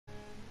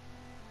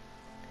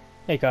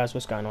Hey guys,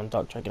 what's going on?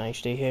 Dark Dragon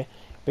HD here,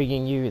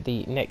 bringing you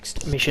the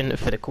next mission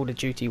for the Call of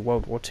Duty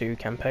World War II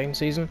campaign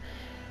season.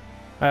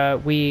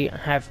 We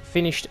have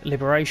finished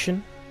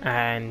Liberation,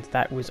 and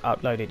that was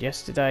uploaded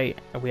yesterday.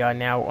 We are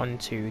now on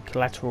to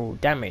collateral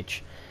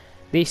damage.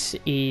 This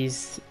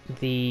is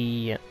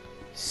the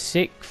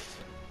 6th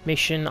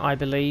mission, I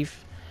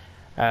believe.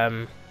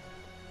 So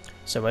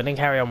we're going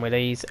to carry on with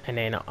these, and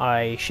then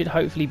I should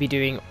hopefully be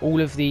doing all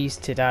of these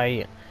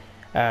today.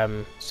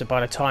 So by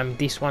the time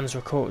this one's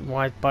been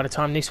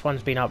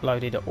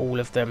uploaded, all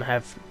of them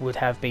would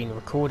have been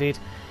recorded,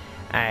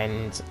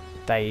 and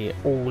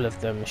all of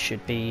them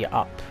should be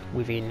up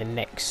within the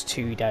next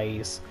 2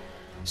 days.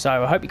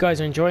 So I hope you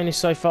guys are enjoying this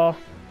so far,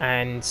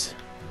 and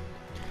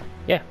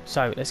yeah,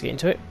 so let's get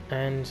into it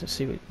and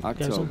see what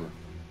goes on.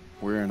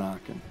 We're in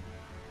Aachen.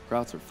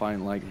 Krauts are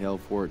fighting like hell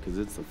for it because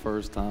it's the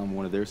first time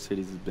one of their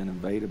cities has been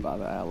invaded by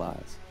the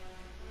Allies.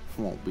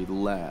 It won't be the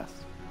last.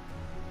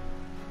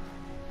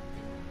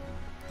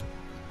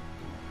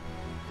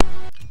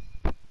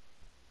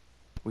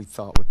 We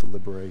thought with the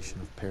liberation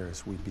of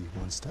Paris we'd be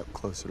one step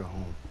closer to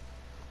home.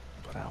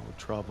 But our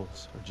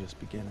troubles are just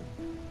beginning.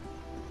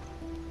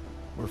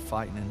 We're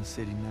fighting in the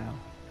city now,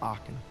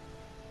 Aachen.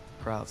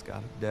 The Krauts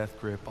got a death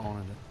grip on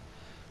it, and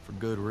for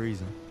good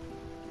reason.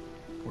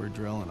 We're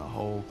drilling a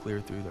hole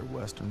clear through their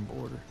western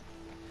border.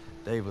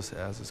 Davis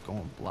has us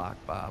going block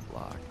by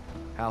block,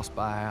 house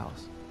by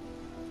house.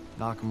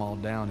 Knock them all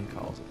down, he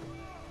calls it.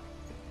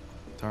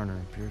 Turner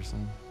and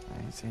Pearson, I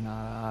ain't seen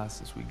eye to eye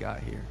since we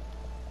got here.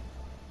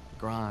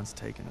 The grind's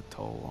taking a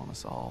toll on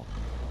us all.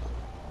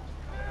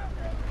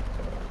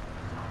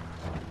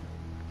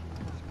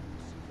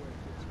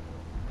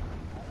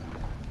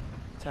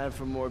 Time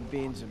for more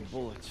beans and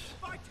bullets.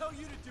 If I tell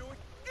you to do it,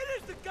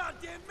 it is the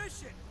goddamn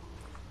mission!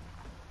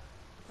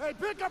 Hey,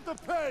 pick up the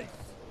pace!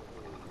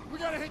 We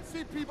gotta hit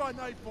CP by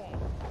nightfall.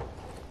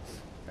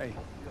 Hey,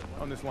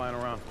 I'm just lying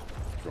around.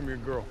 Show me your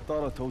girl.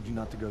 Thought I told you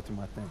not to go through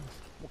my things.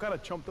 What kind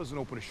of chump doesn't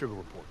open a sugar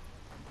report?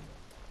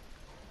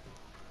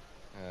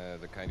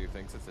 The kind who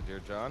thinks it's a Dear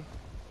John.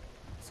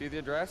 See the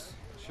address?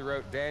 She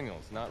wrote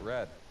Daniels, not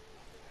Red.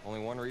 Only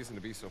one reason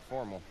to be so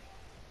formal.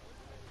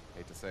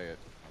 Hate to say it,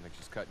 I think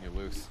she's cutting you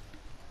loose.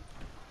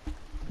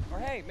 Or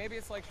hey, maybe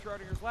it's like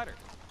Schrodinger's letter.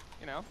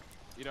 You know,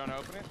 you don't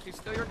open it, she's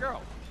still your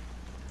girl.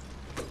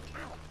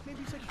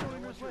 Maybe it's like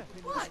Schrodinger's letter.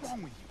 What's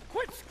wrong with you?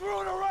 Quit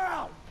screwing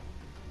around!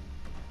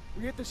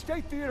 We hit the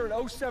State Theater at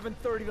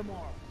 07:30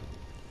 tomorrow.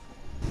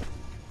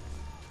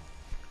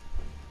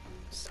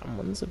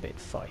 Someone's a bit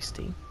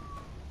feisty.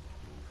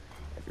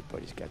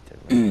 Everybody's got their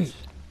limits.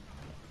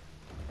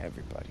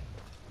 Everybody.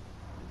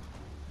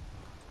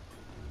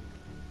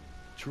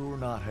 True or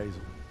not,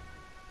 Hazel,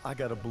 I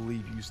gotta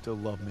believe you still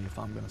love me if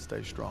I'm gonna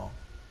stay strong.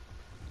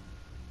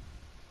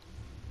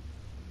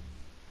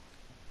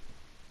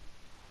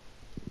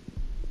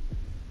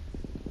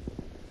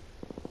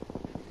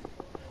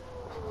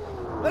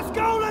 Let's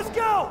go, let's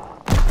go!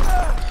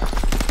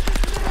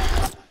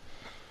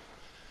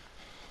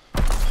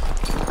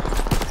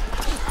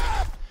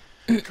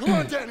 Come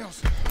on,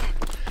 Daniels!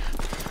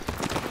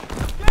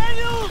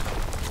 Daniels!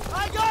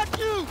 I got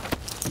you!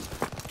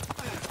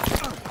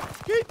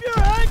 Keep your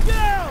head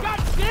down! God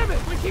damn it!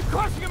 We keep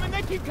crushing them and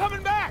they keep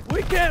coming back!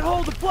 We can't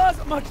hold the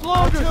plaza much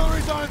longer!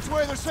 Artillery's on its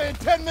way, they're saying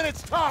 10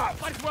 minutes tops!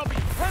 Might as well be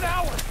 10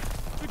 hours!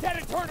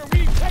 Lieutenant Turner, we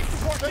need tank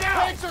support now! The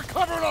tanks are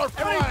covering our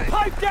flank!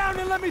 Pipe down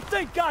and let me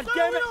think,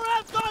 goddammit! We don't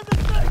have time to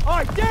think!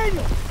 Alright,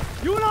 Daniel!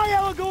 You and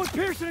I will go with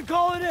Pearson and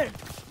call it in!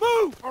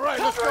 Move! Alright,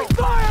 let's go!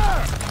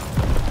 Fire!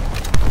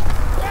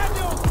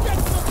 Daniel, get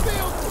to the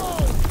field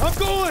zone! I'm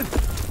going!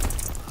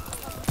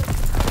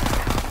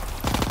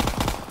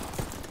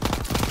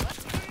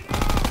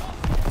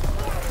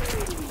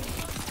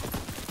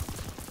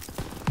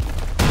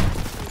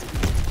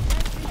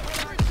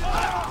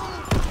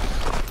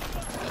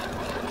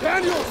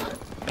 Daniels!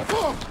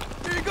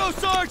 Here you go,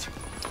 Sarge!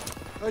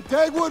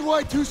 Dagwood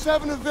White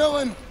 27 to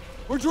Villain.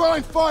 We're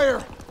drawing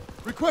fire.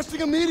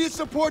 Requesting immediate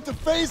support to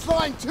phase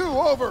line 2,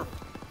 over.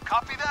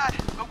 Copy that,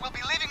 but we'll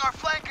be leaving our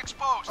flank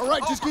exposed. All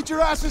right, just get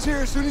your asses here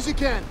as soon as you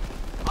can.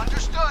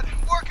 Understood.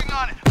 Working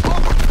on it.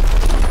 Over.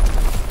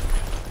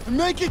 And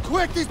make it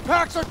quick, these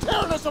packs are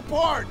tearing us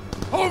apart!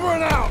 Over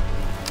and out!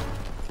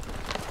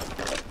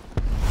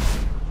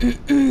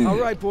 All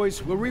right,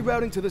 boys, we're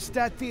rerouting to the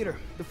Stat Theater.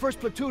 The first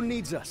platoon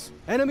needs us.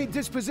 Enemy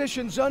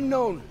dispositions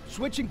unknown.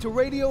 Switching to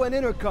radio and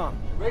intercom.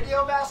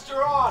 Radio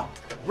master on!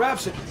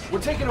 Rabson, we're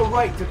taking a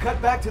right to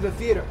cut back to the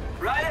theater.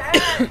 Right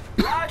ahead!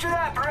 Roger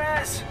that,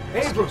 Perez!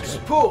 Abrams,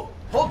 Poole,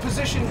 hold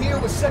position here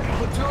with 2nd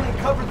platoon and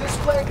cover this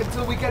flank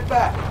until we get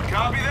back.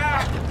 Copy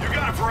that! You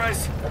got it,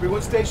 Perez!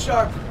 Everyone stay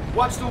sharp.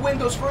 Watch the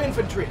windows for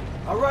infantry.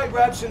 All right,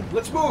 Rabson,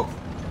 let's move.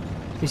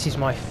 This is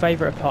my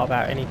favourite part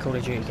about any Call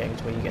of Duty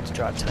games, where you get to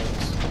drive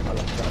tanks. I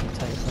love driving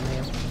tanks on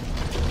here.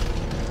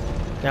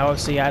 Now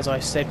obviously, as I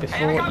said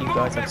before, you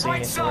guys have seen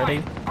this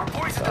already, but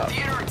obviously I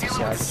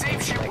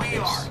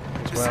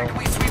can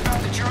make this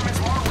as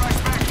well.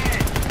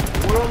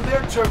 We're on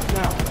their turf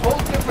now. Whole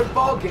different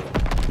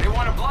ballgame. They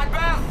want a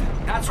bloodbath?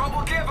 That's what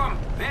we'll give them.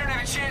 They don't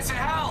have a chance in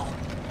hell.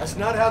 That's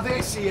not how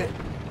they see it.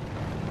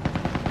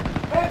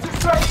 Hands are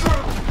straight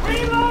through!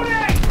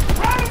 Reloading!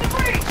 Right in the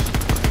breach!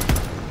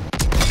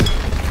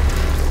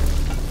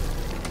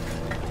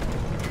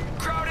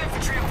 Crowd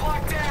infantry have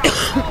blocked down.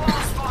 All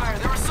house fire.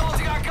 They're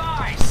assaulting our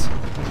guys.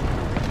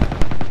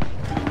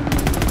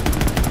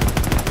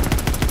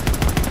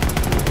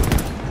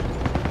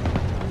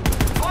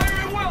 Fire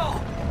at will.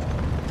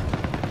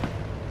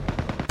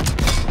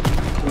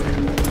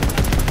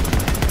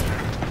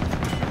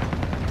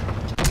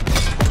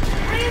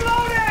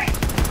 Reloading!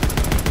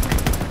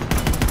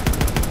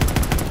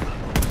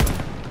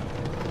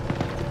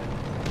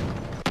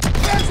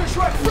 Panzer's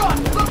right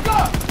front! Look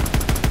up!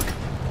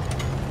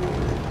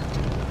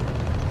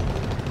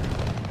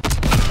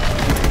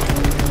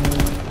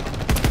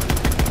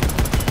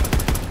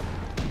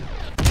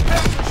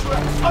 Panzer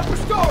upper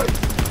stories!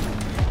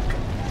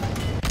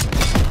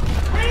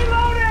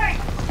 Reloading!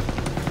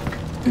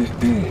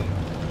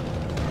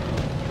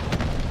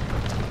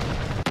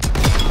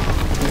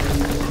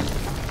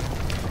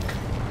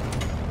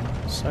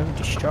 So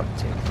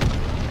destructive.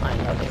 I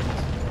love it.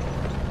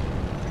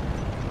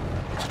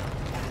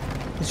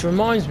 This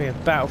reminds me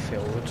of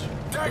Battlefield.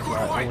 With, like,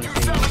 all of the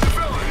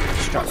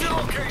destruction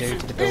you can do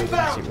to the buildings. It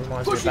Inbound! reminds me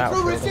of Pushing through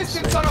Battlefield.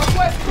 resistance on our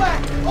west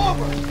flank!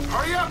 Over!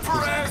 Hurry up,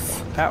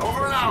 Perez. Battlefield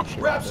Over and out. shit,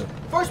 Rapson,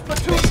 first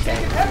platoon's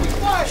taking heavy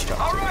fire!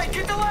 All right,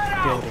 get the lead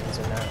out. buildings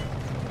and that.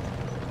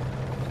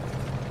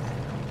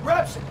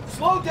 Rapson,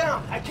 slow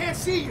down! I can't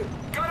see you!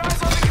 Got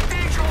eyes on the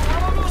cathedral. We're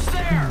almost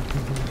there.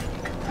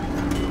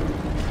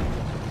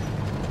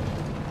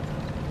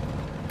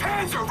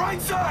 Panzer,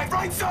 right side,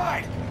 right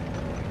side.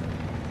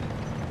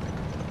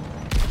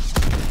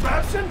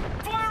 Rapson?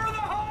 Fire in the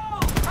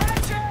hole!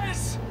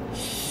 Hatches!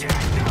 Shit!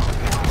 No!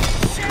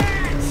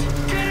 Shit!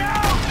 Get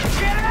out!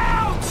 Get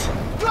out!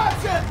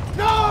 Rapson!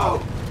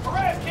 No!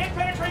 Perez, can't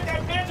penetrate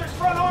that Panzer's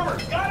front armor.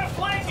 Gotta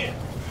flank it.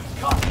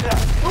 Copy that.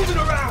 Moving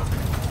around.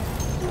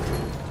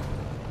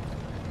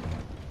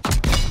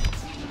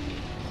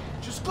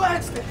 Just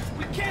glanced it.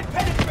 We can't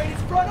penetrate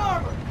its front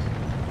armor.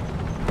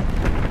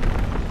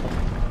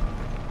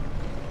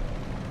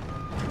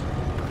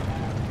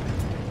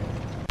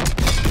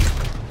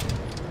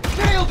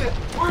 Nailed it.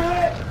 We're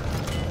hit.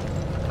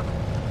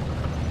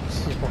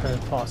 This is one of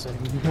the parts that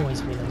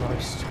annoys me the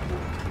most.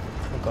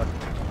 Oh god.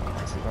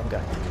 This is where I'm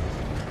going.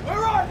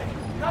 Where are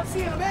they? Not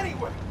seeing them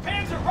anywhere.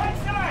 Panzer, right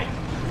side.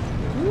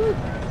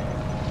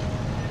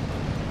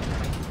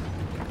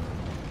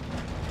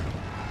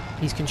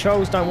 These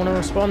controls don't want to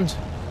respond.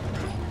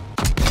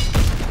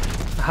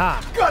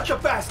 Aha! Got the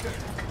bastard.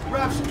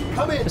 Rapson,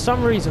 come in. For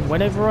some reason,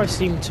 whenever I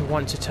seem to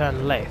want to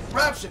turn left,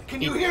 Rapson,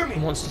 can you hear me?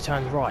 it wants to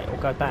turn right or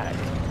go back.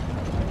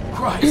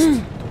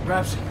 Christ.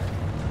 Rapson.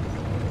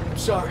 I'm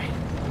sorry.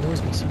 It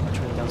annoys me so much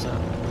when he does that.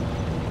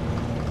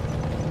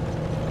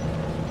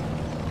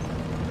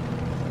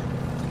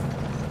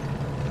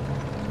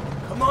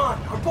 Come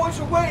on. Our boys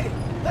are waiting.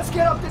 Let's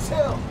get up this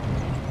hill.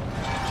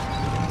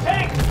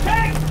 Tank!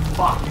 Tank!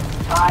 Fuck!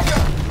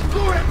 Tiger!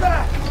 Lure it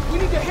back! We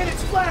need to hit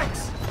its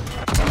flanks!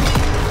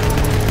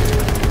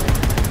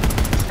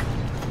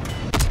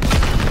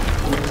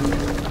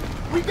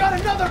 We got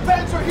another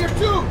Panzer here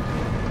too!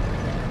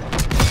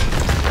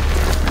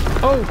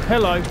 Oh,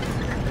 hello.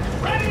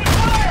 Ready to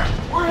fire!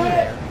 We're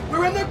hit!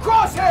 We're in their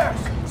crosshairs!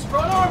 His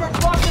front armor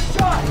blocked the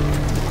shot!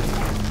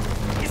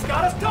 He's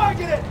got us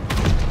targeted!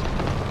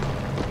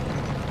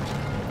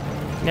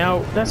 Now,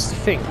 that's the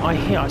thing.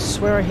 I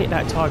swear I hit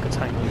that Tiger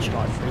tank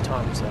like 3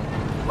 times there.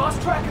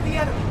 Lost track of the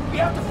enemy. We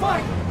have to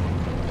find him.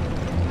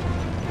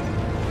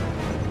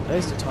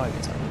 There's the Tiger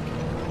tank.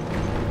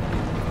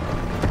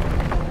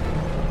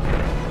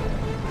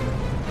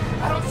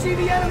 I don't see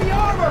the enemy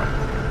armor!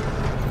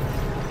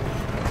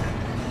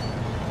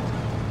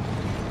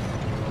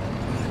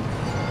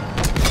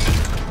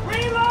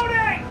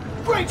 Reloading!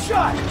 Great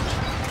shot!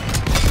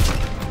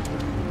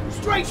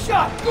 Straight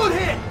shot! Good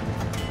hit!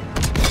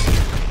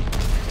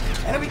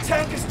 Enemy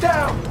tank is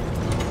down!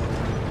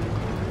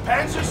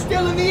 Panzer's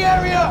still in the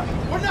area!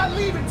 We're not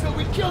leaving till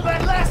we kill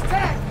that last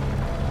tank!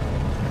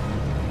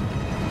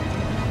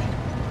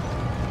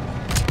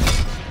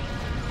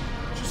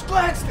 Just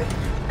glanced it!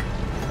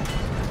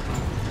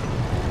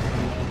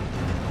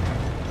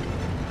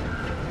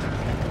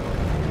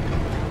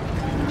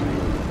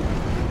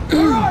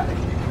 Where are they?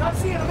 Not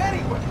seeing them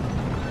anywhere!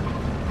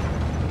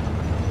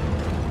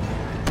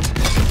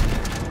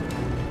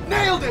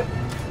 Nailed it!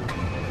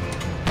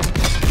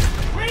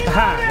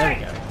 Aha! There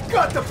we go.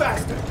 Got the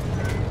bastard!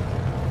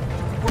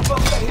 We're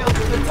above the hill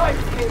where the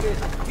Tiger came in.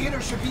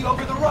 Theater should be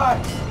over the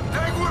rise.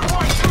 Dagwood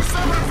White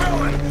 27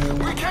 villain!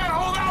 We can't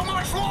hold out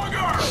much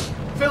longer!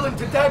 Villain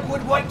to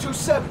Dagwood White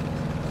 27.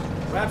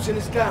 Rapson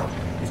is down.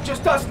 It's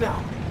just us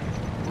now.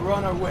 We're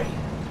on our way.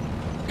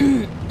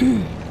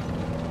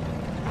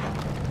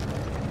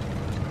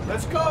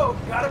 Let's go!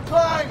 Gotta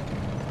climb!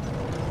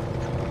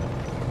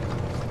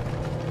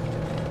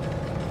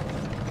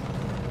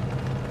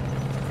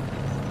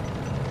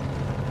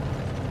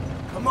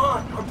 Come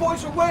on, our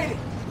boys are waiting.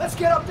 Let's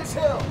get up this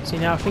hill. See,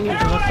 now I think when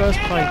I first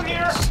played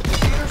this, The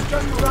theater's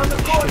just around the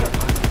corner.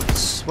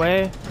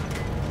 swear,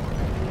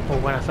 or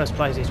when I first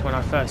played this,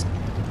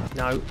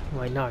 no,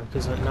 wait, no,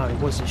 because no, it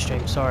was the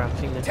stream. Sorry, I'm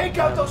thinking. Take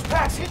out those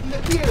packs hitting the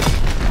theater.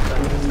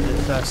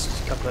 The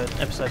first couple of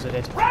episodes I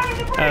did.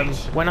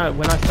 When I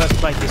first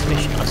played this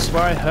mission, I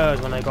swear I heard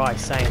one of the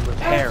guys saying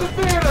repair it, and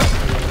then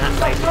that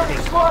made me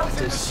think,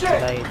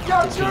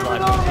 does he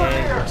like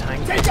repair your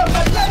tank? Take out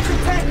that electric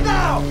tank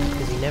now!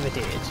 Because he never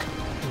did.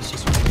 He's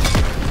just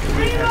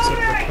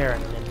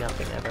repairing and then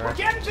nothing ever. We're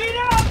getting beat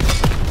up!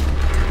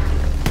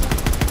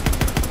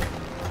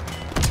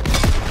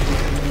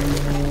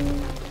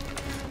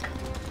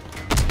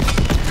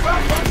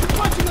 You're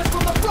punching us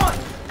from the front!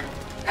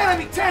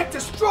 Enemy tank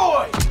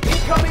destroyed!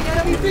 Incoming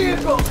enemy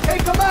vehicles!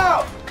 Take them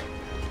out!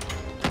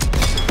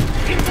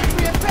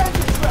 Infantry and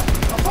panzer trap!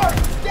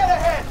 Apartments, get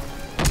ahead!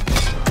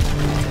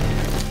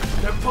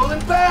 They're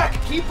pulling back!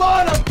 Keep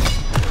on them!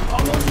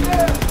 Almost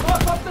there!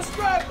 Mop up the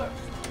stragglers!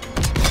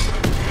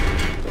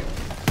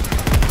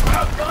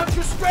 Route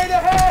launcher straight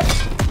ahead!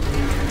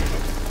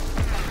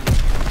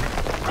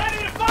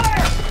 Ready to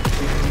fire!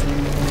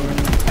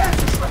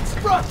 Panzer traps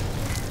front!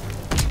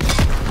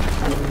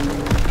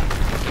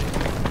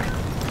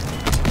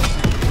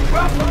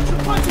 Route launcher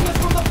punching us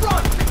from the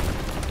front!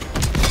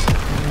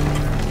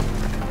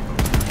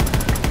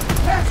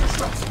 Panzer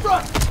trucks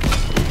front!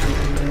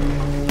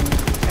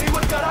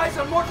 Anyone got eyes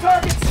on more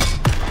targets?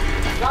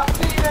 Not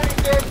seeing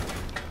anything.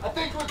 I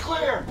think we're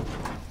clear.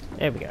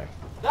 There we go.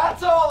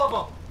 That's all of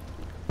them.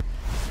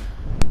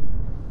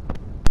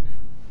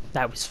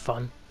 That was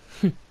fun.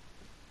 Fill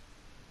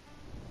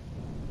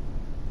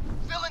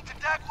into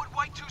Dagwood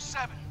White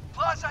 27.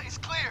 Plaza is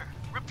clear.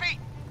 Repeat,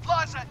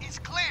 Plaza is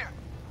clear.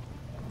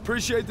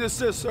 Appreciate the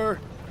assist, sir.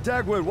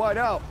 Dagwood, wide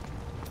out.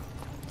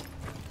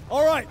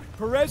 All right,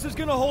 Perez is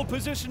gonna hold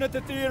position at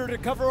the theater to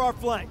cover our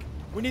flank.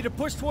 We need to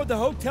push toward the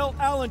Hotel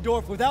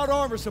Allendorf without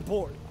armor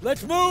support.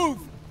 Let's move!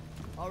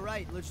 All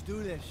right, let's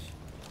do this.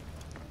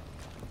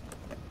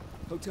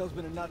 Hotel's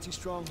been a Nazi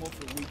stronghold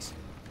for weeks.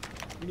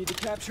 We need to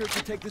capture it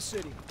to take the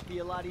city. Be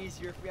a lot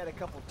easier if we had a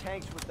couple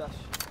tanks with us.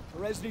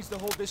 Perez needs to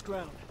hold this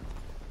ground.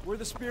 We're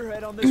the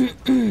spearhead on this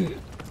one.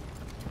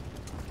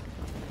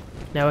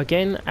 Now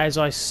again, as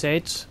I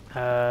said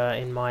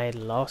in my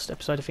last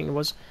episode, I think it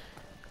was,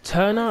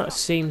 Turner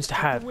seems to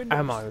have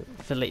ammo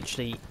for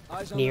literally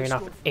near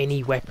enough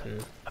any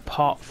weapon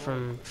apart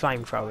from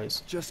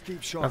flamethrowers. Just keep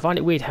I sharp. find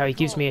it weird how he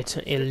gives me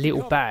a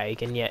little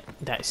bag and yet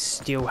that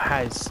still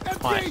has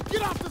like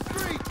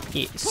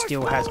it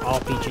still has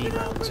RPG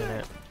rounds in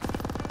it.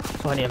 I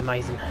find it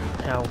amazing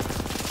how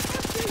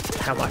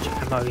much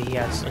ammo he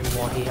has and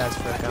what he has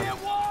for a gun.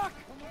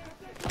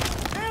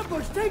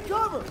 Ambush, take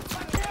cover!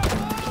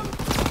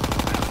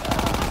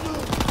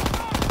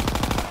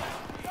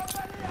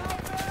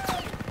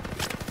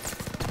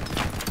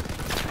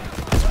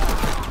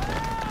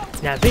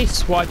 Now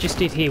this, what I just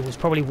did here, was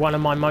probably one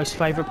of my most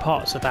favourite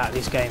parts about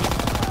this game,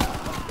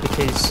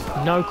 because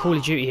no Call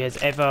of Duty has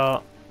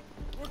ever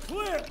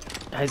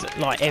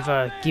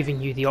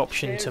given you the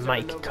option to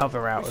make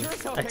cover out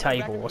of a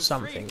table or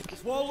something.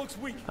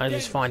 I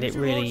just find it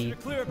really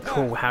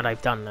cool how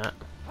they've done that.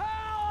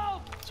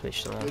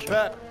 Switch the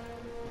launcher.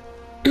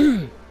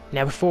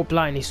 Now before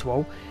blowing this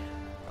wall,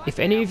 if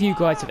any of you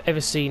guys have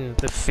ever seen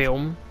the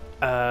film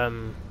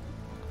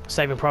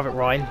Saving Private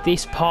Ryan,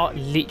 this part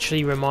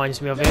literally reminds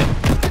me of it,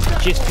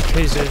 just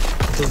because of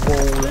the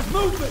wall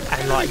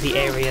and like the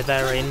area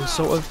they're in,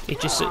 sort of. It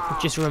just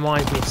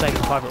reminds me of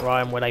Saving Private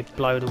Ryan, where they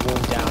blow the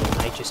wall down and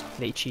they just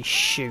literally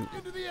shoot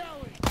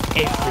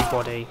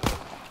everybody.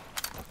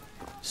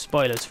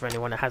 Spoilers for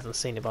anyone that hasn't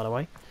seen it, by the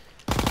way.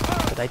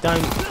 But they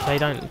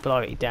don't blow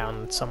it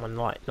down. Someone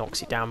like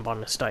knocks it down by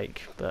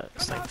mistake, but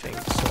same thing.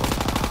 Sort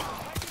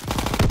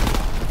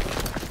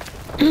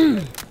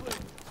of.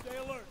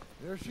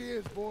 There she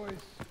is, boys.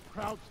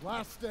 Crouch,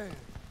 last stand.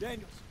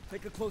 Daniels,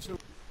 take a closer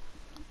look.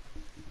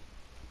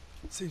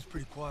 Seems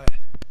pretty quiet,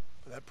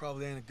 but that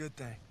probably ain't a good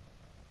thing.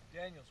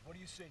 Daniels, what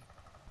do you see?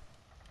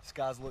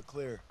 Skies look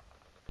clear.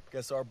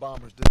 Guess our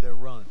bombers did their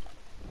run.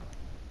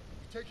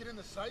 You taking in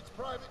the sights,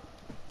 Private?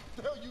 What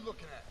the hell are you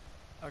looking at?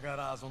 I got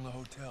eyes on the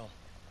hotel.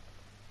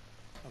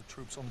 No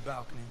troops on the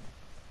balcony.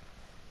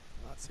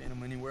 Not seeing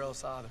them anywhere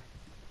else either.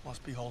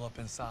 Must be holed up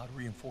inside,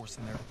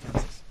 reinforcing their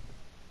defenses.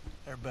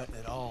 They're betting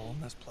it all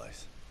on this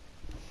place.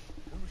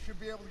 Then we should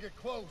be able to get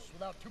close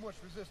without too much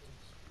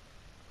resistance.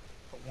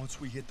 But once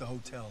we hit the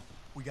hotel,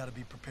 we gotta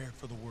be prepared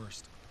for the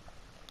worst.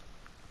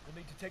 We'll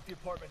need to take the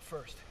apartment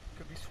first.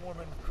 Could be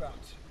swarming with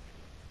crowds.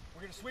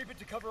 We're gonna sweep it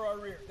to cover our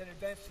rear, then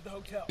advance to the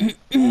hotel.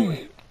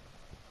 Daniel,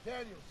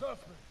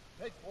 Sussman,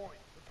 take point.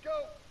 Let's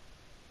go!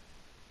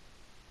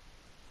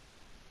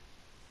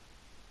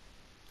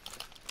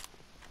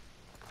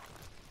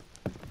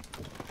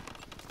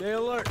 Stay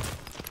alert.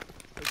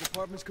 Those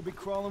apartments could be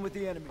crawling with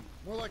the enemy.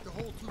 More like the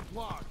whole 2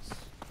 blocks.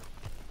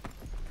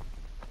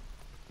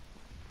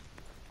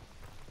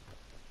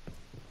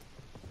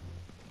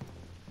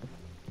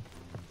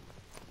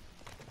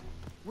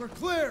 We're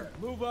clear!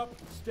 Move up,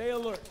 stay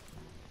alert.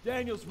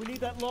 Daniels, we need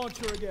that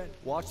launcher again.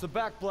 Watch the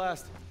back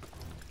blast.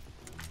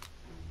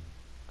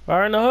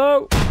 Fire in the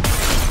hole!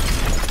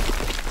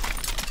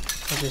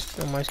 I just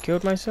almost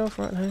killed myself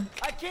right now.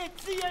 I can't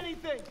see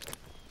anything!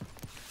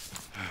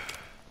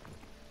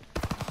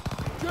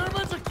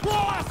 Germans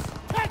across!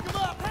 Pack them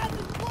up! Have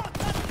them blocked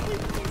by the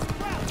sweet these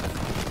crowds!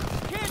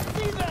 Can't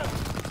see them!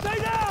 Stay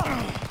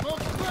down!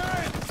 Smoke's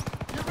clearing!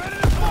 Get ready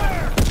to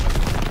fire!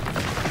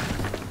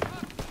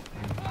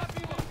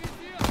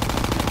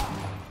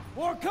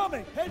 More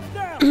coming! Heads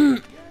down!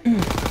 There's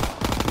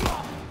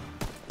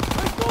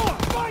more!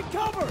 Find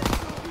cover!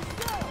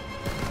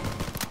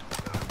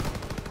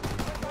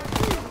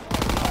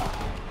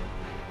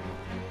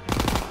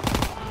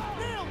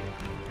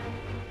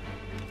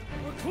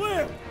 We're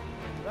clear!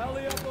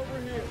 Rally up over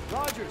here.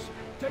 Rogers,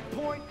 take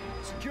point.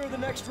 Secure the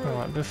next room.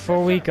 Alright,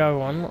 before we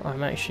go on,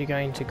 I'm actually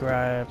going to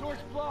grab Door's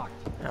blocked.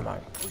 ammo.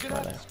 We're gonna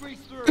Right have there. to squeeze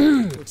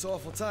through. Looks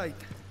awful tight.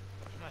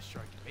 I'm not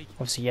sure I can make it.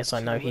 Obviously, yes, I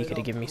know he could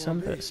have given me some,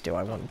 but still,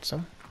 I wanted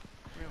some.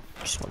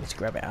 Just wanted to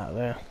grab it out of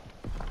there.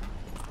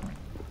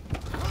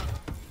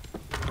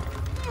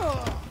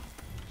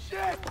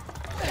 Shit!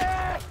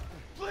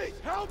 Please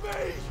help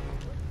me!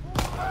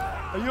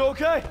 Are you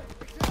okay?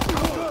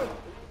 Good.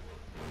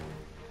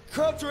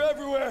 Krauts are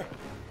everywhere.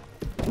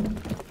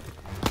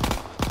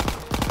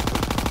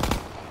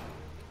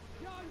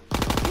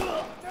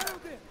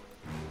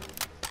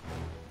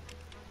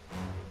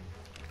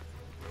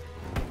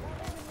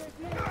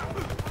 Nailed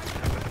it!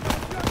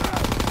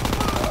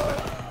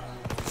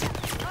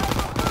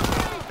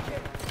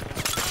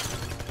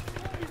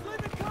 He's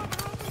leaving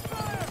cover!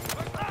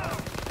 Open fire!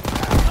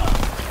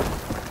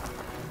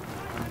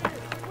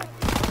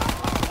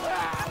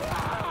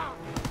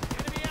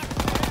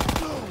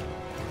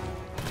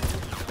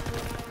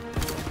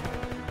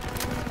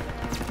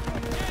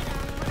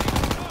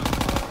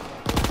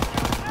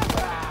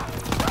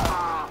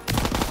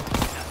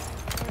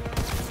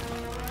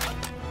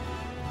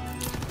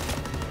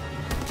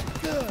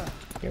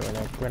 Get a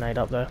grenade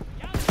up there.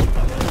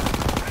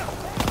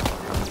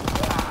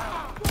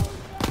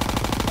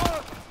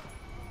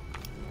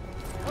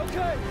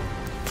 Okay,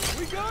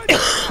 we good?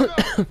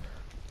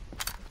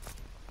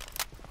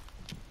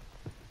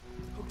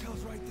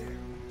 Hotel's right there.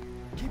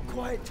 Keep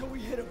quiet till we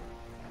hit him.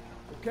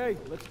 Okay,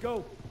 let's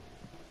go.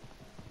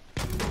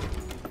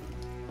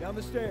 Down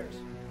the stairs.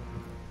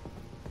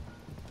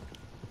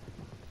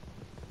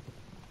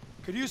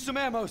 Could use some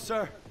ammo,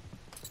 sir.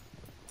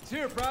 It's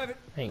here, Private.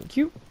 Thank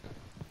you.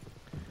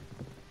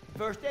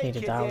 First aid Needed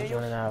kit, that, I was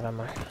Daniels. running out of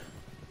ammo.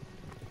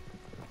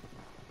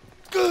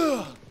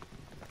 Good.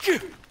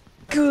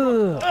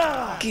 Good.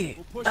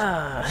 We'll push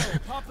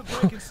it. Pop the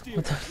brake and steer.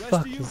 What the Rest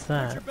fuck of you, is put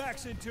that? your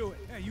backs into it.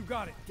 Hey, you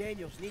got it.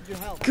 Daniels, need your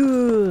help.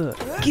 Good.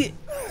 Get.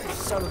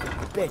 Son of a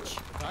bitch.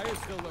 Tires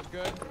still look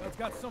good. I've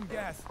got some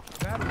gas.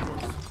 Battery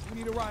works. We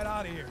need to ride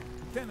out of here.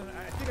 Lieutenant,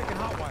 I think I can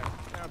hotwire.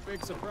 Yeah,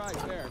 big surprise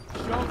there.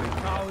 Show me,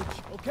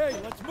 college. Okay,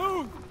 let's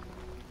move.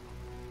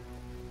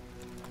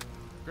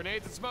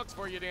 Grenades and smokes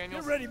for you,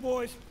 Daniels. Get ready,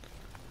 boys.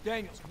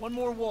 Daniels, one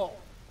more wall.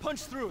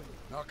 Punch through it.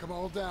 Knock them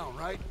all down,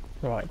 right?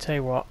 Right, tell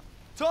you what.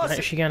 Toss I'm it.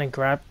 actually going to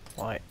grab.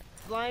 Right.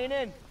 Flying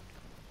in.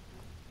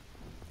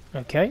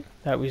 Okay,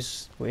 that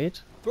was weird.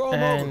 Throw 'em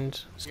over.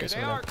 And let's Here get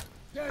some they of are. them.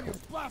 Daniels,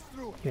 blast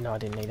through it. You know I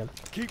didn't need them.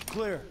 Keep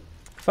clear.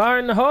 Fire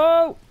in the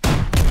hole!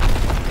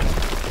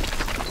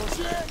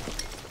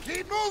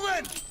 Keep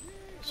moving!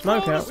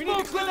 Smoke out. We need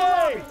to clear the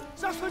way.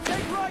 Suspect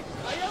take right.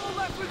 Ayala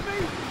left with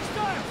me.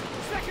 Stiles,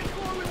 second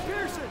floor with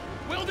Pearson.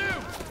 Will do.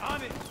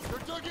 On it. We're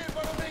dug in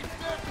by the main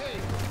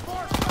staircase.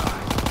 Far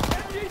side.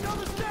 MG's on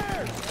the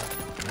stairs.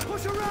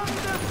 Push around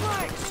with their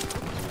flanks.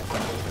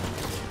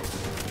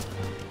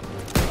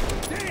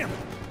 Damn,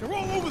 they're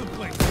all over the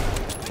place.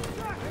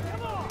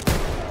 Come on.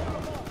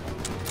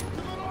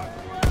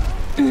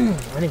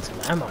 I need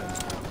some ammo.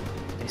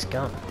 This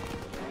gun.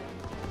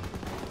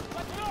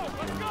 Let's go.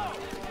 Let's go.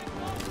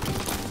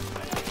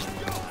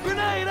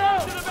 Grenade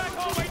out. To the back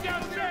hallway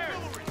downstairs.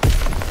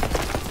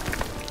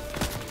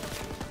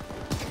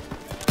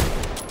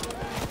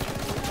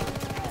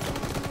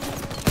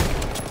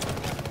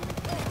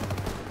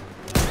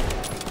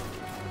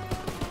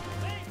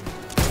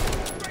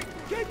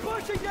 Keep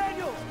pushing,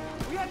 Daniel.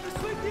 We have to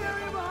sweep the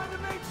area behind the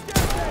main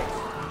staircase.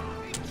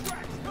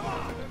 Come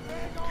on.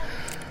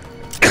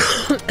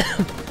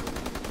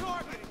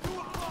 Target, 2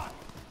 o'clock.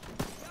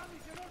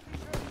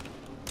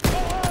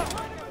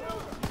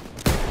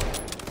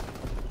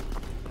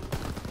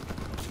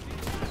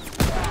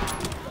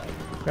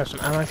 Grab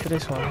some ammo for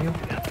this one here.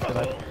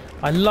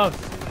 I love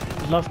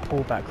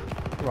pullback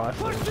Push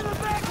rifles. to the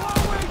back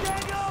hallway,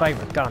 Daniel.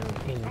 Favorite gun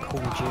in Call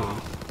of Duty.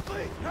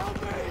 Please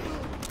help me.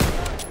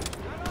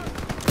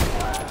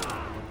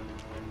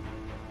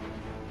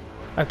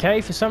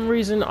 Okay, for some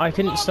reason I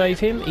couldn't save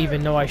him,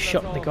 even though I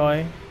shot the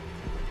guy.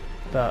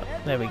 But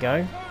there we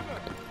go.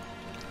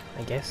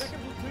 I guess. Second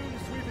platoon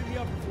is sweeping the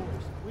upper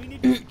floors. We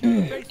need to secure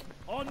the basement.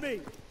 On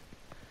me.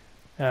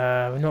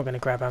 We're not going to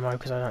grab ammo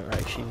because I don't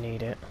actually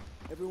need it.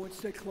 Everyone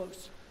stay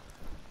close.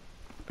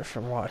 But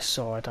from what I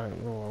saw, I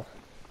don't know.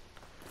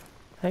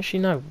 Actually,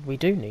 no, we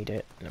do need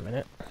it in a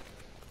minute.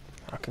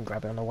 I can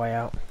grab it on the way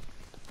out.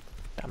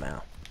 I'm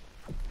out.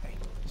 Hey,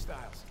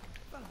 Stiles.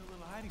 Found a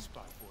little hiding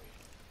spot for you.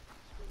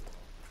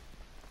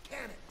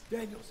 Can it?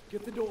 Daniels,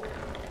 get the door.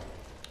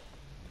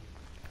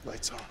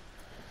 Lights on.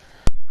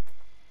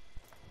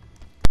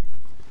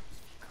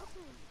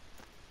 Gucken.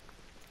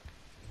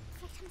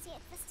 Vielleicht haben sie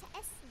etwas zu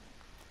essen.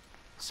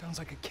 Sounds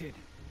like a kid.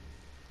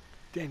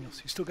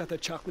 Daniels, you still got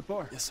that chocolate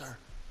bar? Yes, sir.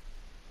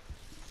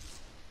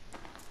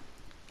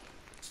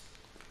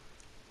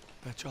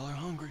 Bet y'all are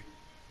hungry.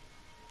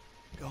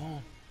 Go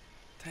home.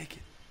 Take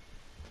it.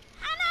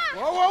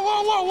 Whoa, whoa,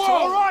 whoa, whoa, whoa! It's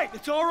all right!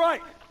 It's all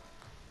right!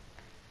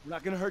 We're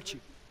not gonna hurt you.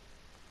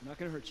 We're not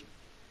gonna hurt you.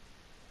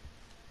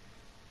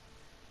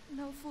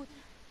 No food.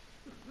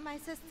 My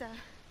sister.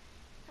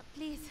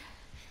 Please.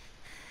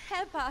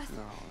 Help us.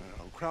 No.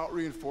 Kraut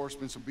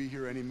reinforcements will be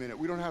here any minute.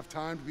 We don't have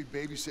time to be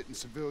babysitting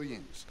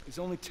civilians. There's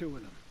only 2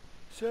 of them.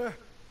 Sir,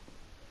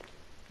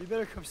 you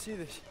better come see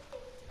this.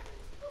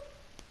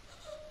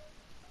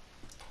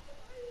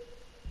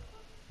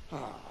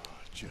 Ah,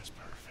 just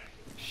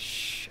perfect.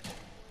 Shh.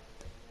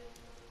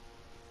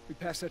 We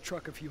passed that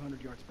truck a few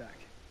hundred yards back.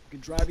 We can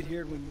drive it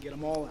here and we can get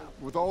them all out.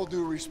 With all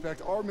due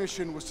respect, our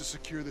mission was to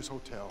secure this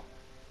hotel.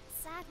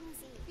 Sagen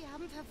Sie. Wir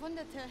haben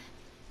Verwundete.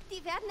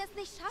 Die werden es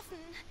nicht schaffen.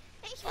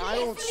 Ich I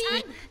will don't es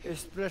speak. nicht. Ich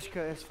spreche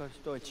kein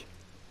Deutsch.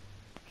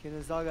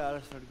 Keine Sorge,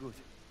 alles wird gut.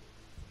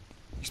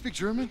 You speak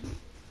German?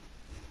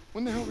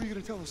 When the hell were you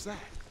gonna tell us that?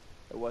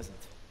 It wasn't.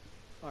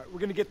 All right, we're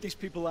gonna get these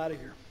people out of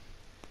here.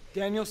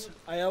 Daniels,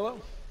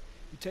 Aiello,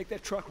 you take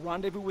that truck,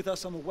 rendezvous with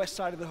us on the west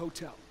side of the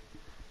hotel.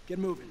 Get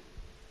moving.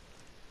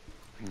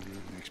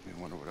 Makes me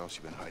wonder what else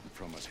you've been hiding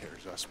from us, Herr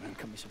Zussman.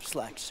 Cut me some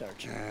slack,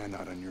 Sergeant. Nah,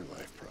 not on your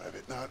life,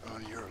 Private. Not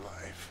on your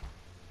life.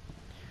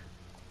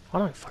 I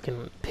don't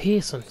fucking...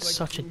 Pearson's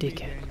such a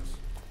dickhead.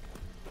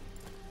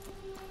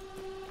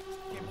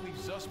 Can't believe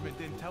Zussman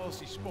didn't tell us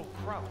he spoke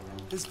Kraut.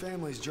 His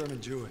family's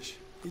German-Jewish.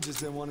 He just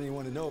didn't want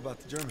anyone to know about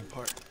the German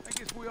part. I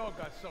guess we all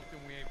got something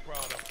we ain't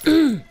proud of.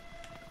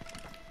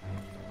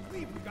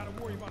 Leave, we gotta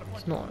worry about a bunch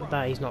It's not of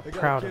that he's not They got a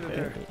proud kid of in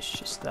it, there. it's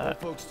just Old that...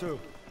 folks too.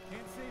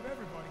 Can't save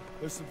everybody.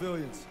 They're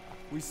civilians.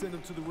 We send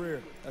them to the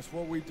rear. That's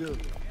what we do.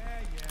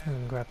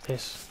 Grab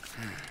this.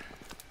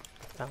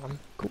 That one.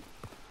 Cool.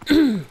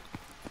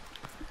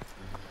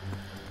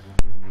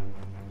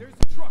 There's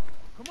the truck.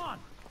 Come on.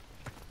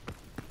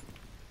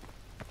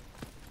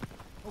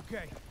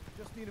 Okay,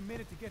 just need a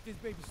minute to get this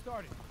baby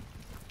started.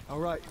 All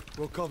right,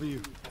 we'll cover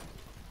you.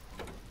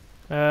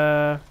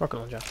 Rocket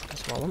launcher.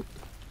 That's what I want.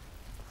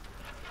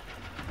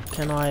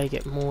 Can I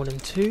get more than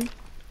 2?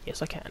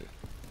 Yes, I can.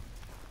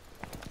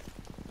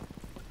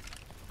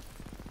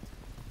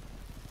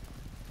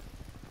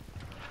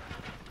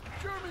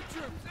 German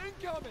troops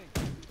incoming!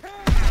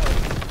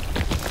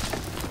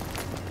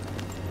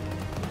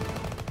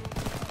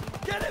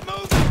 Get it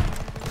moving!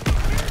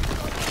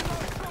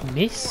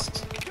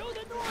 Missed?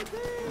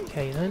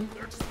 Okay then.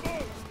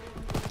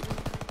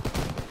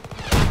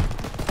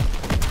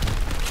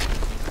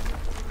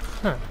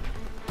 Huh.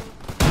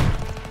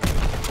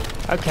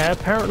 Okay,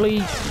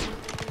 apparently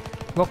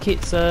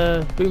rockets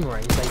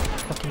boomerangs, they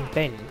fucking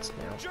bend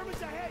now.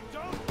 Germans ahead,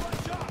 don't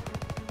rush up!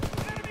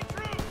 Enemy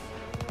troops!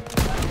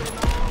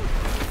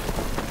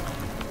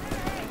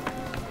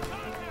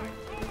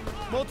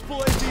 Multiple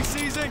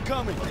APCs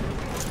incoming.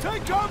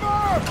 Take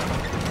cover!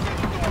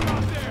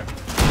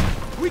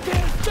 We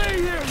can't stay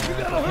here! You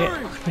gotta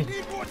hurry! I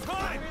need more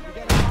time!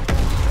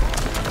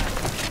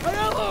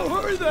 Aiello,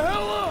 hurry the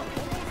hell up!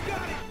 Almost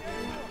got it!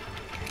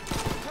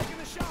 Taking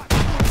the shot!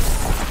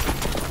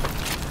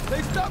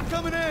 They stopped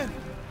coming in.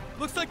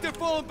 Looks like they're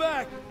falling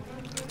back.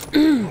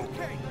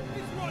 Okay,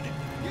 he's running!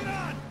 Get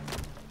on!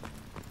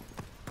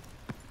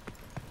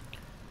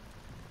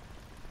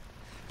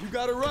 You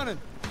got it running.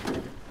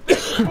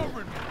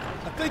 Covering me!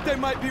 I think they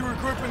might be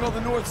regrouping on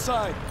the north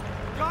side.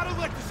 Gotta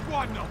let the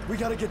squad know! We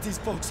gotta get these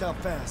folks out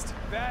fast.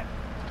 That,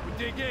 we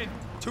dig in.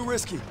 Too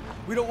risky.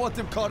 We don't want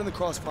them caught in the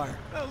crossfire.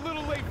 A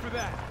little late for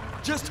that.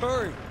 Just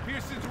hurry.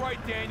 Pearson's right,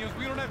 Daniels.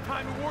 We don't have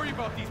time to worry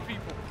about these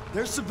people.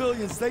 They're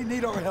civilians. They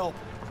need our help.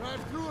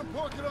 Drive through and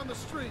park it on the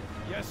street.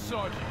 Yes,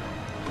 Sergeant.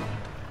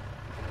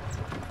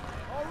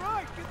 All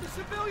right, get the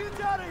civilians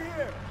out of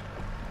here!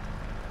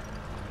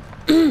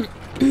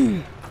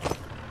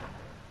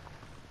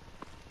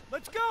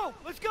 Let's go!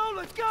 Let's go!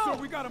 Let's go! So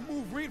we gotta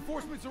move.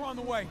 Reinforcements are on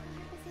the way.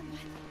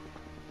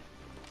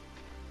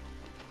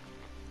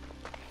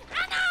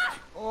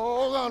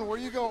 Oh, hold on. Where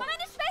you going?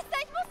 Meine Schwester,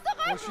 ich muss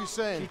zurück! What's she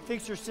saying? She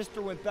thinks her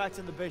sister went back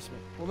to the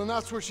basement. Well, then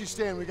that's where she's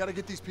staying. We gotta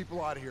get these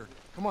people out of here.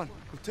 Come on.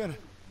 Lieutenant,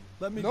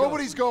 let me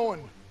Nobody's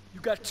going.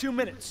 You got 2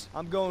 minutes.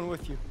 I'm going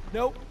with you.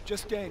 Nope,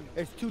 just Daniel.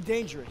 It's too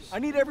dangerous. I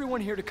need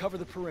everyone here to cover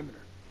the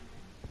perimeter.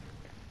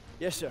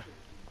 Yes, sir.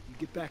 You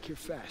get back here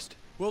fast.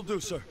 go. Will do,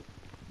 sir.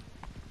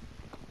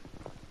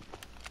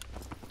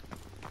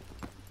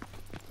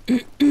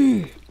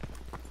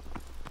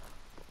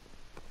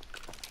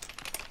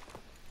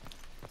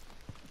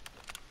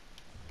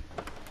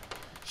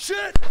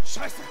 Shit!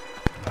 Scheiße!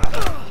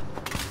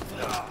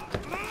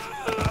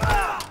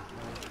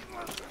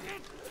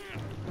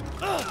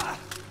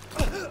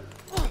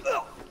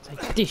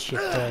 Take this shit,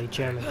 dirty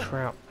German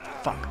Kraut.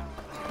 Fuck.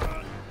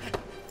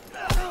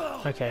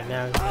 Okay,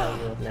 now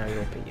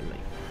you're beating me.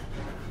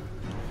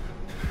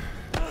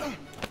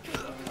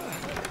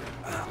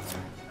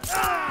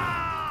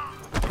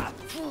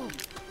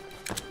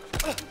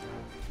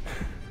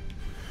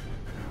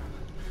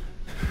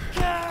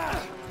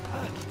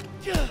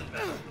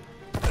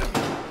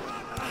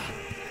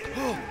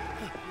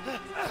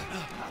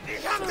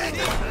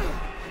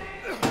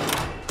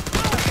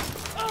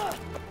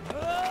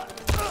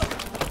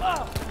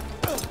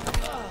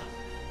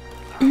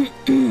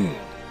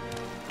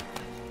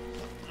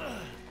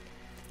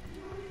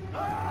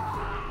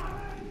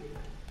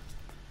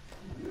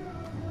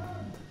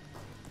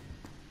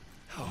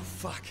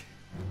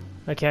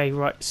 Okay,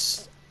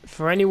 right.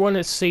 For anyone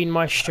that's seen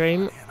my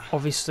stream,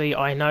 obviously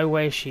I know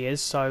where she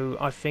is, so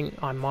I think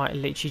I might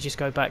literally just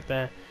go back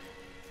there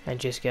and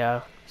just get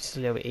her. It's a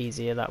little bit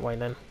easier that way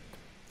then.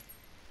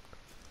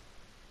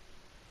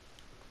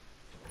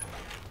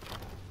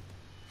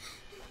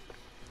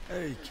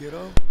 Hey,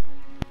 kiddo.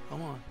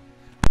 Come on.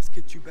 Let's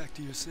get you back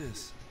to your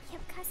sis. Ich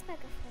hab Kasper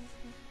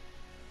gefunden.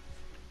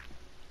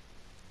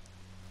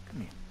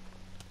 Come here.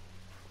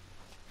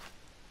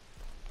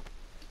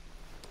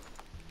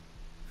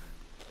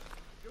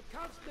 Du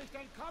kannst nicht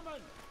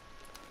entkommen!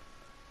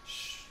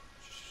 Shh.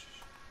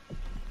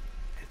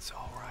 It's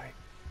all right.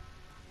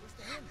 Wo ist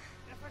er hin?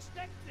 Er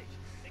versteckt sich!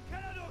 Den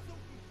Keller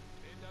durchsuchen!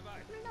 Bin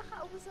dabei! Ich will nach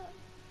Hause.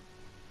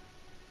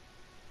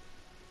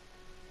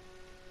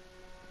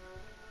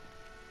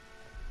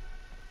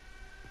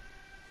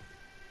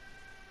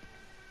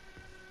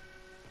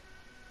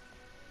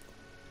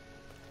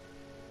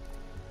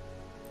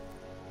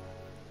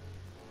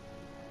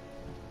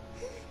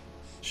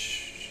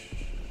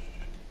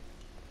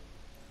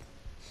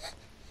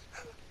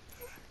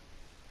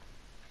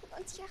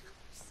 Und hier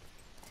raus.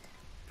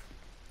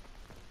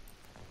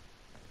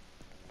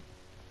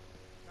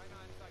 Keine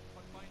Anzeigen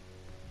von Feinden.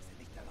 Wir sind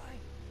nicht dabei.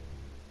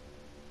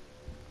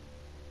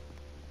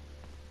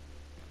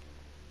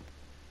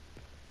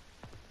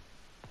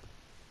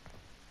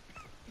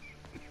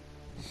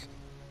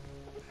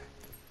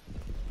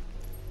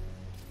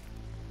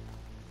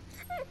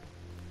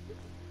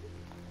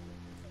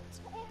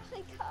 Zu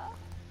Erika.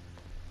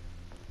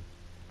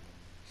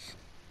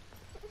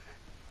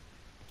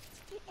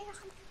 Zu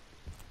Erika.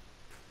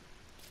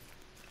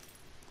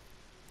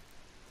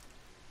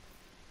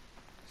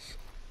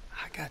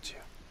 I got you.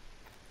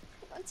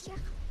 Und hier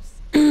raus.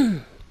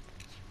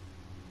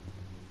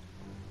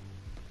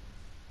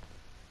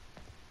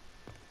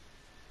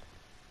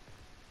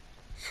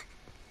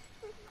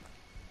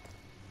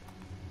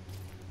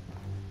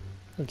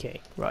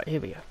 Okay, right, here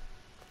we go.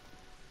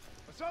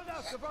 Was soll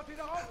das? Sofort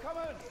wieder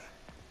raufkommen!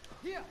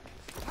 Hier!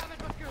 Ich habe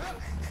etwas gehört!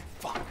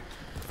 Fuck.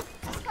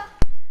 Kasper!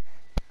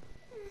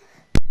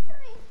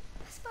 Nein,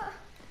 Kasper!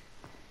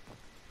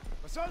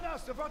 Was soll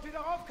das? Sofort wieder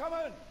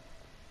raufkommen!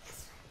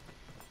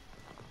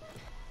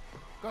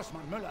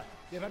 Gossmann, Müller,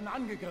 wir werden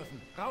angegriffen.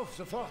 Rauf,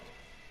 sofort!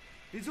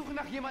 Wir suchen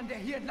nach jemandem, der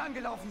hier entlang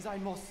gelaufen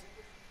sein muss.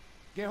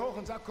 Geh hoch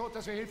und sag Kurt,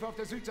 dass wir Hilfe auf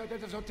der Südseite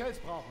des Hotels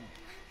brauchen.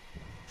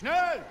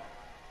 Schnell!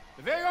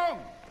 Bewegung!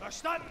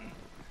 Verstanden!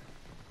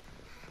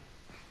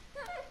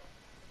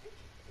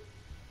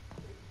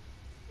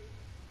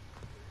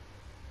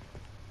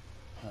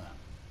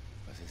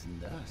 Was ist denn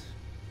das?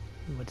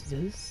 What is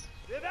this?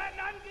 Wir werden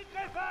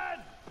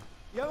angegriffen!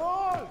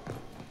 Jawohl!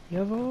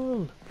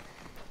 Jawohl!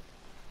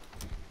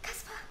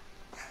 Kasper!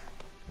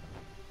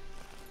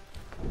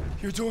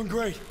 You're doing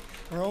great.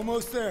 We're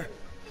almost there.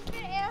 Ich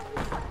will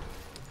Erika.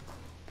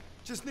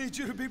 Just need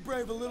you to be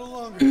brave a little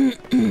longer.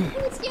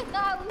 Los hier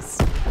raus!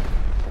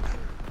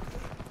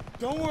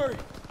 Don't worry.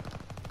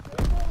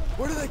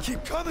 Where do they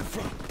keep coming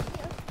from?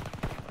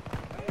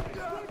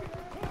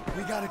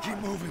 We gotta keep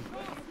moving.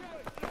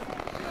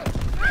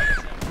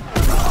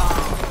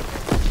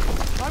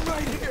 I'm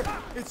right here.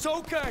 It's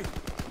okay.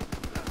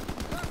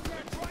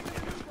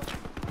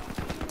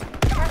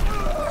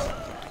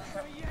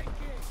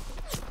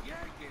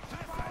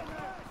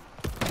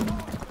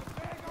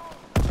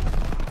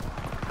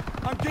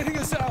 I'm getting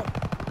us out.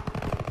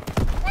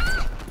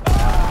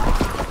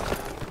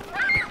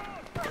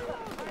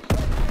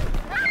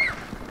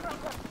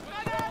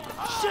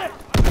 Shit!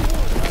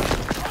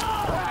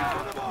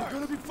 You're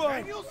gonna be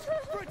fine. Los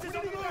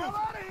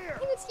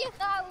hier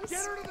raus!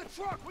 Get her to the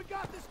truck! We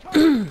got this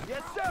covered!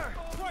 Yes, sir!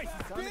 Twice,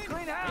 it's on the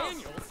clean house!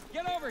 Daniels,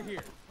 get over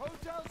here!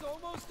 Hotel's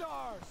almost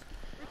ours!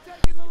 We're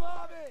taking the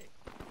lobby!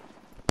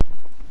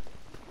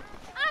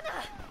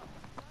 Anna!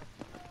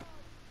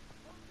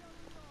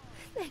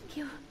 Thank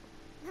you.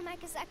 Mama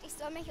hat gesagt, ich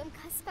soll mich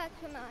Kasper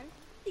kümmern.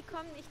 Die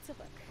kommen nicht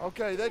zurück.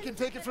 Okay, they can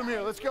take it from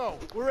here. Let's go.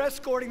 We're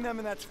escorting them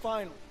and that's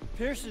final.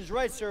 Pierce is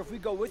right, sir. If we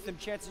go with them,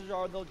 chances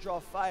are they'll draw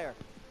fire.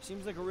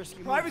 Seems like a risky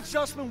move. Private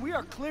Sussman, we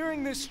are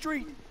clearing this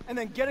street and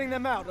then getting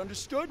them out,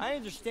 understood? I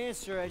understand,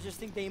 sir. I just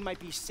think they might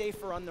be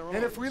safer on their own.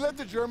 And if we let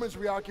the Germans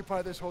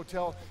reoccupy this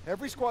hotel,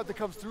 every squad that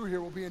comes through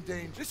here will be in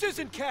danger. This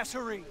isn't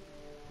Kasserine.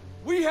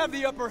 We have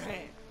the upper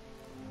hand.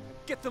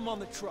 Get them on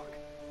the truck.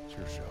 It's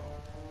your show.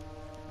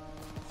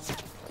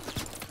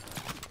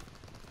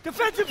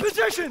 Defensive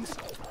positions!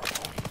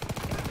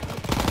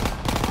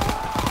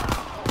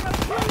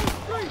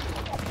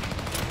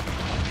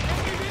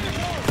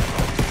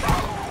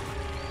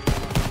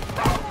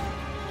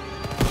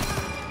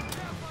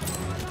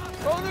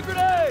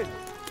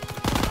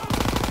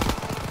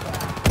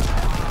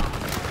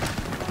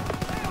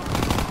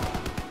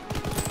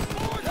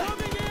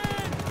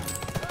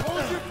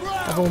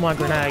 all my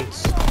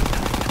grenades. Ooh,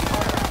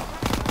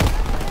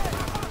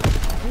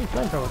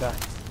 flamethrower guy.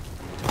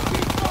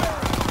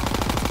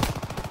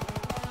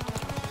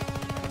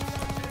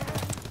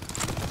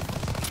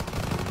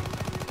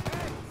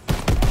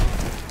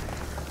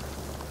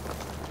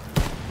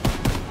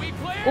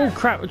 Oh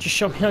crap, I just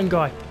shot my own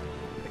guy.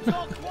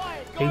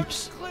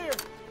 Oops. Clear.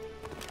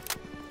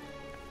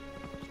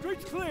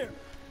 Street's clear.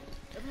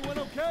 Everyone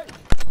okay?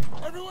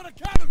 Everyone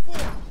accounted for!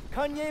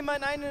 Kann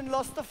jemand einen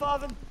Laster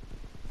fahren?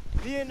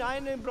 Wir in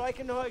einen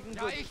Breckenhäusen.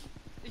 Ja,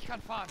 ich kann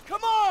fahren.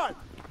 Come on!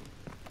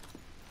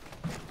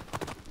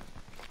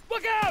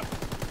 Look out!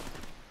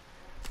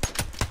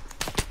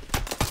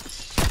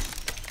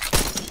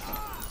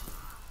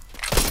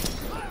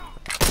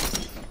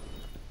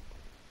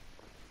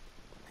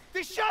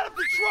 They shot up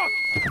the truck!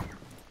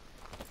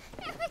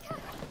 Erika!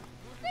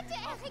 Bitte,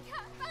 Erika!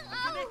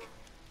 Hör auf!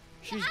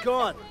 She's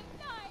gone.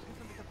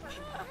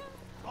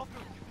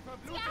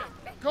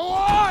 Go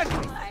on!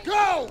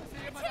 Go!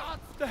 What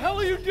the hell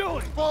are you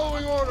doing?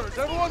 Following orders.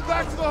 Everyone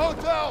back to the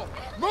hotel!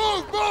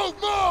 Move, move,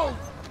 move!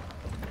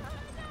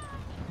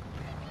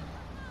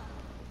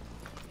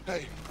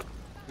 Hey,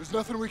 there's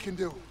nothing we can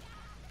do.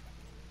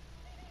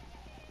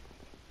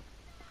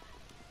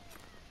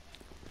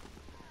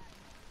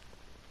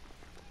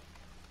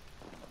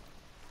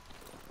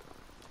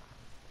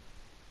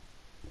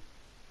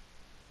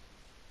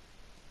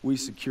 We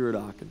secured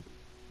Aachen,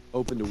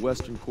 opened a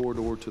western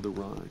corridor to the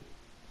Rhine.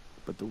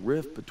 But the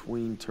rift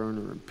between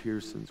Turner and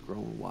Pearson's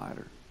growing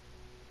wider.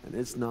 And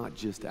it's not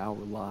just our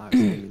lives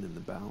hanging in the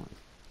balance.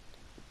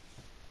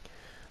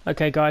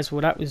 Okay guys,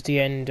 well that was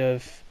the end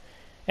of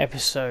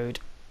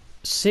episode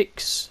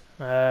 6.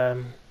 I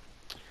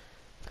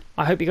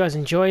hope you guys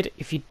enjoyed.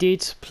 If you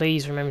did,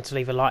 please remember to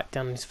leave a like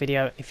down this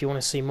video. If you want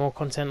to see more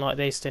content like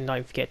this, then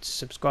don't forget to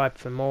subscribe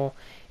for more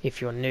if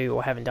you're new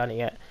or haven't done it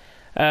yet.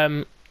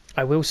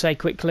 I will say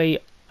quickly,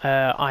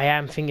 I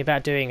am thinking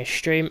about doing a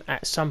stream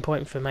at some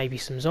point for maybe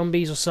some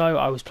zombies or so.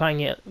 I was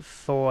playing it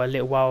for a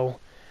little while,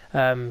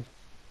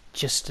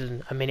 just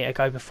a minute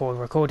ago before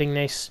recording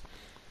this.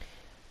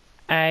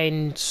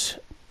 And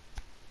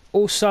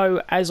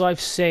also, as I've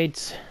said,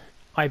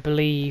 I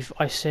believe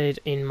I said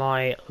in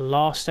my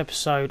last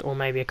episode, or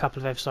maybe a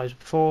couple of episodes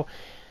before,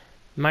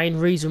 main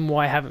reason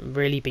why I haven't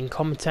really been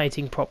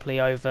commentating properly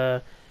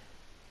over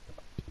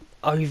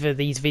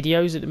these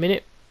videos at the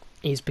minute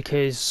is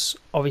because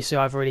obviously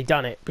I've already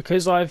done it.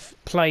 Because I've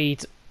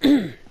played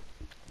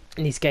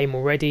this game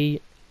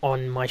already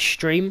on my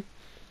stream,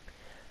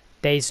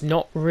 there's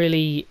not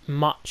really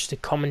much to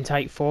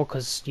commentate for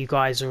because you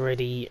guys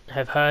already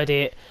have heard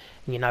it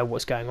and you know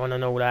what's going on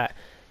and all that.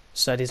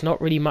 So there's not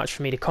really much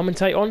for me to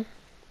commentate on.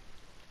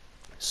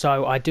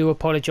 So I do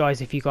apologise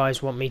if you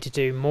guys want me to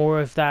do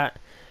more of that.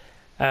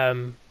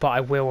 But I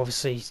will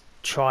obviously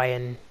try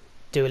and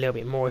do a little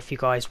bit more if you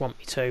guys want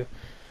me to.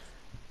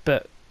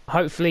 But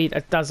hopefully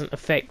that doesn't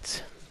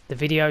affect the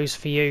videos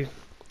for you.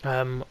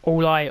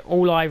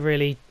 All I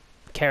really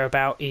care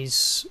about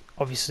is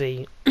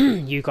obviously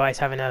you guys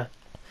having a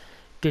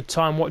good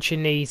time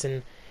watching these,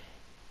 and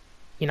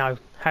you know,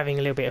 having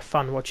a little bit of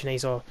fun watching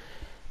these. Or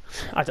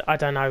I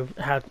don't know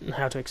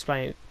how to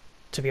explain it,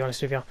 to be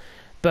honest with you.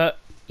 But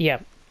yeah,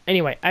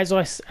 anyway, as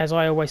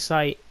I always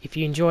say, if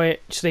you enjoy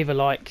it, just leave a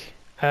like.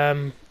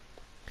 I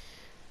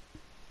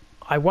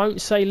won't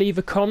say leave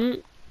a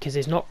comment because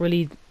there's not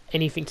really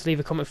anything to leave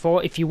a comment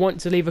for. If you want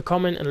to leave a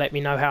comment and let me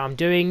know how I'm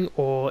doing,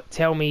 or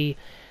tell me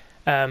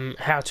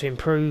how to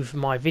improve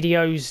my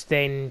videos,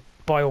 then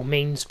by all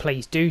means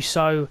please do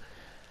so.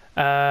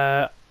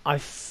 I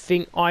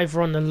think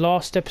either on the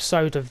last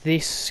episode of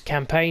this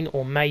campaign,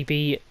 or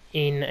maybe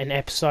in an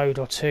episode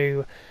or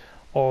two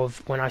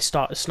of when I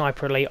start the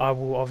Sniper Elite, I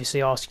will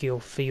obviously ask you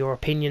for your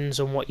opinions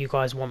on what you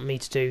guys want me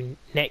to do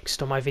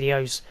next on my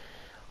videos.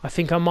 I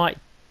think I might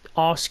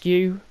ask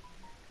you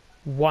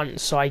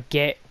once I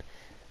get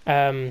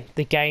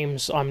the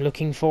games I'm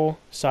looking for.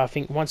 So I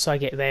think once I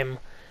get them,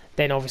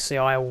 then obviously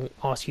I'll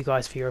ask you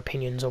guys for your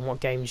opinions on what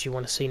games you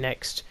want to see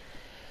next.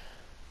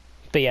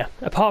 But yeah,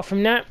 apart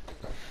from that,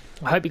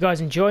 I hope you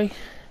guys enjoy,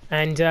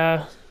 and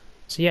so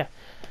yeah,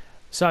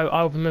 so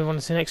I'll move on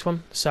to the next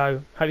one.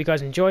 So hope you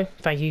guys enjoy.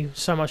 Thank you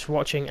so much for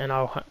watching, and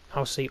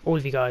I'll see all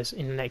of you guys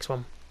in the next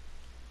one.